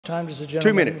Time does the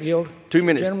gentleman 2 minutes. yield? 2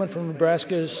 minutes. The gentleman from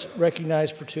Nebraska is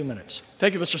recognized for 2 minutes.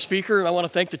 Thank you, Mr. Speaker, and I want to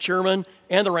thank the chairman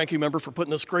and the ranking member for putting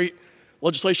this great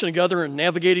legislation together and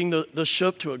navigating the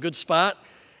ship to a good spot.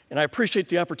 And I appreciate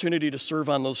the opportunity to serve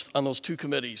on those two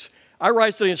committees. I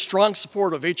rise today in strong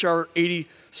support of H.R.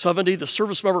 8070, the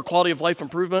Service Member Quality of Life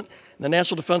Improvement, and the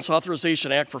National Defense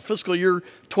Authorization Act for fiscal year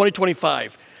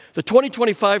 2025. The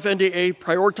 2025 NDAA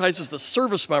prioritizes the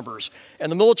service members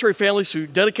and the military families who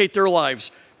dedicate their lives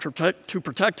to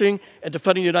protecting and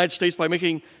defending the United States by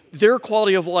making their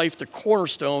quality of life the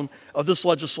cornerstone of this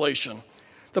legislation.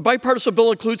 The bipartisan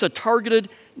bill includes a targeted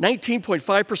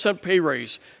 19.5% pay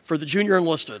raise for the junior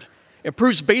enlisted,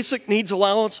 improves basic needs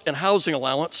allowance and housing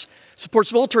allowance,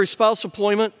 supports military spouse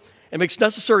employment, and makes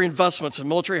necessary investments in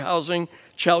military housing,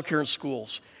 child care, and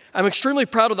schools. I'm extremely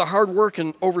proud of the hard work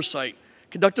and oversight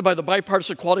conducted by the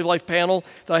Bipartisan Quality of Life panel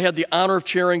that I had the honor of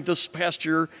chairing this past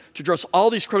year to address all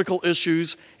these critical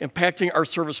issues impacting our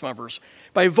service members.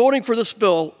 By voting for this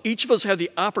bill, each of us had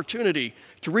the opportunity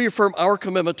to reaffirm our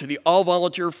commitment to the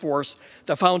all-volunteer force,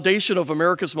 the foundation of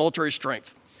America's military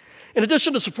strength. In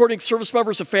addition to supporting service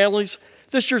members and families,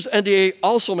 this year's NDAA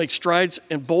also makes strides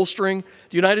in bolstering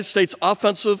the United States'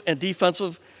 offensive and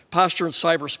defensive posture in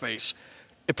cyberspace.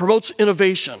 It promotes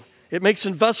innovation. It makes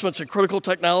investments in critical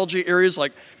technology areas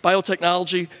like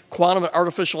biotechnology, quantum, and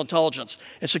artificial intelligence,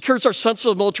 and secures our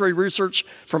sensitive military research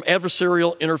from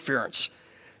adversarial interference.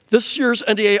 This year's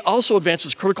NDAA also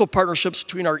advances critical partnerships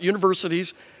between our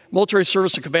universities, military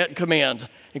service, and combatant command,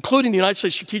 including the United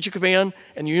States Strategic Command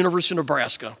and the University of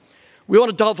Nebraska. We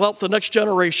want to develop the next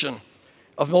generation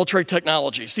of military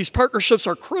technologies. These partnerships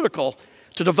are critical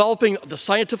to developing the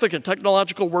scientific and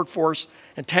technological workforce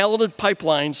and talented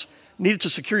pipelines needed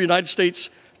to secure United States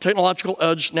technological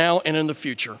edge now and in the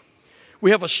future.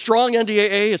 We have a strong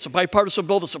NDAA. It's a bipartisan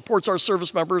bill that supports our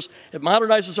service members. It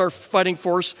modernizes our fighting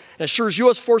force and ensures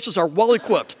U.S. forces are well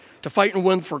equipped to fight and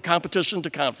win for competition to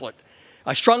conflict.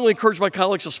 I strongly encourage my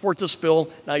colleagues to support this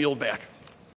bill, and I yield back.